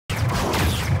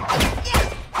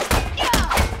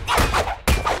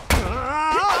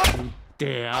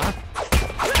der.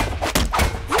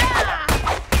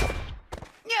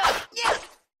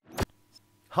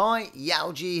 Hi,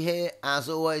 Yalji here. As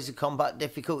always, the combat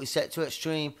difficulty set to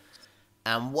extreme.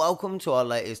 And welcome to our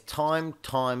latest time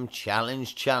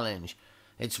challenge.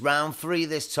 It's round 3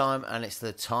 this time, and it's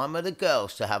the time of the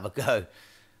girls to have a go.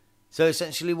 So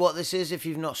essentially what this is, if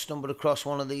you've not stumbled across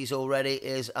one of these already,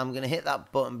 is I'm going to hit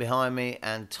that button behind me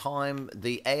and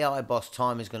the AI boss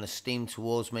time is going to steam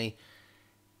towards me.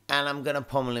 And I'm going to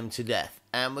pummel him to death.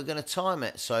 And we're going to time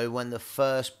it. So when the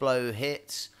first blow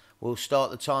hits, we'll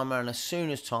start the timer. And as soon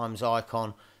as time's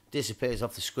icon disappears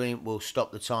off the screen, we'll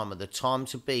stop the timer. The time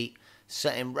to beat,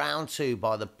 set in round 2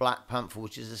 by the Black Panther,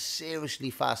 which is a seriously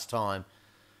fast time,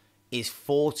 is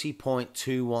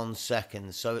 40.21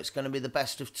 seconds. So it's going to be the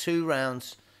best of 2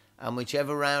 rounds. And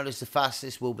whichever round is the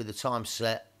fastest will be the time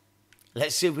set.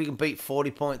 Let's see if we can beat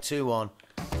 40.21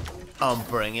 on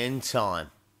Bring In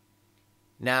Time.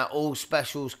 Now, all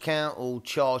specials count, all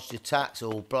charged attacks,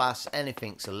 all blasts,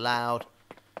 anything's allowed.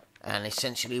 And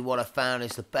essentially what I found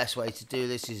is the best way to do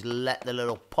this is let the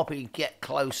little poppy get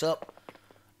close up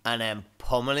and then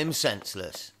pummel him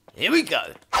senseless. Here we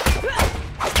go.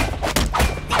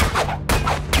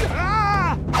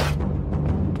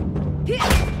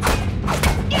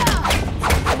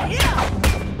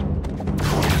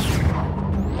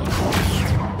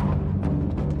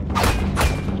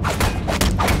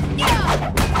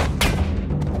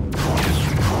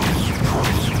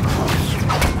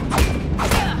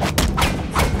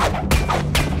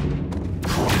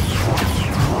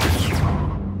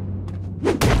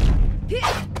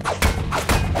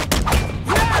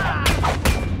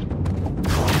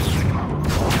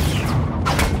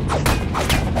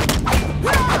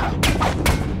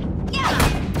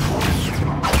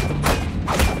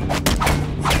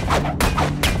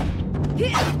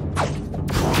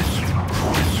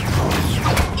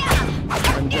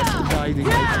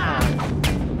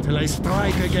 Till I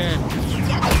strike again.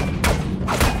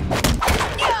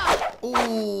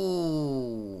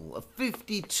 Ooh, a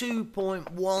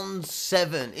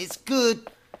 52.17. It's good,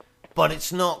 but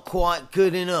it's not quite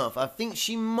good enough. I think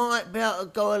she might be able to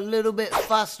go a little bit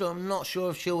faster. I'm not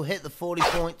sure if she'll hit the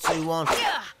 40.21.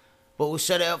 But we'll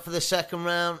set it up for the second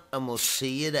round and we'll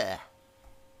see you there.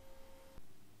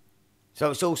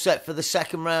 So it's all set for the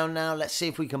second round now. Let's see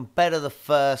if we can better the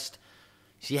first.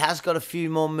 She has got a few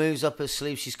more moves up her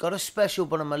sleeve. She's got a special,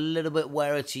 but I'm a little bit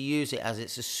wary to use it as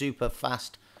it's a super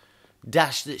fast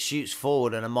dash that shoots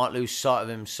forward and I might lose sight of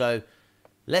him. So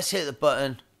let's hit the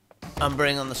button and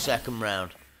bring on the second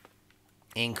round.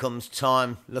 In comes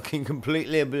time, looking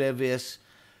completely oblivious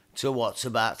to what's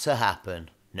about to happen.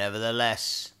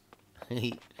 Nevertheless,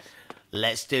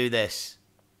 let's do this.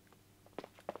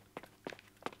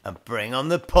 And bring on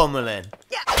the pummeling.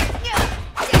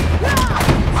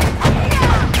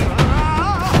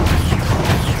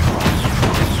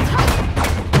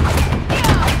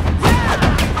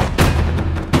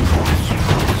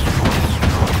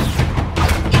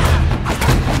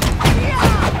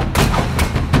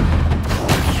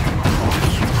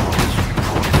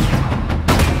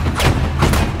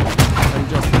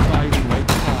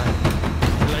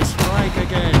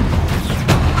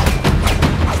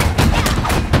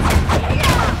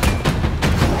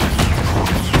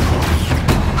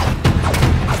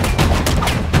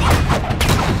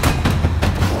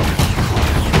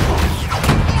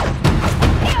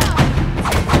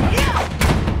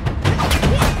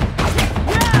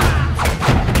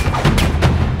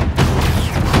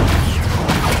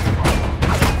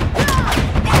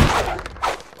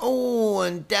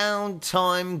 And down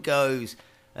time goes,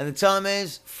 and the time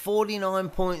is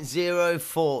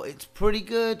 49.04. It's pretty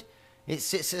good. It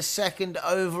sits a second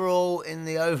overall in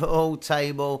the overall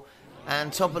table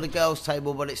and top of the girls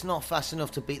table, but it's not fast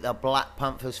enough to beat the Black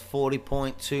Panther's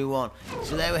 40.21.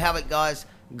 So there we have it, guys.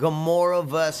 Gamora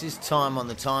versus time on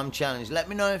the time challenge. Let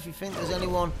me know if you think there's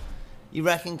anyone you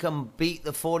reckon can beat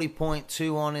the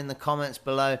 40.21 in the comments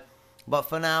below. But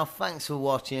for now, thanks for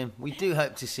watching. We do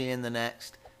hope to see you in the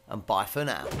next. And bye for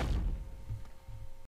now.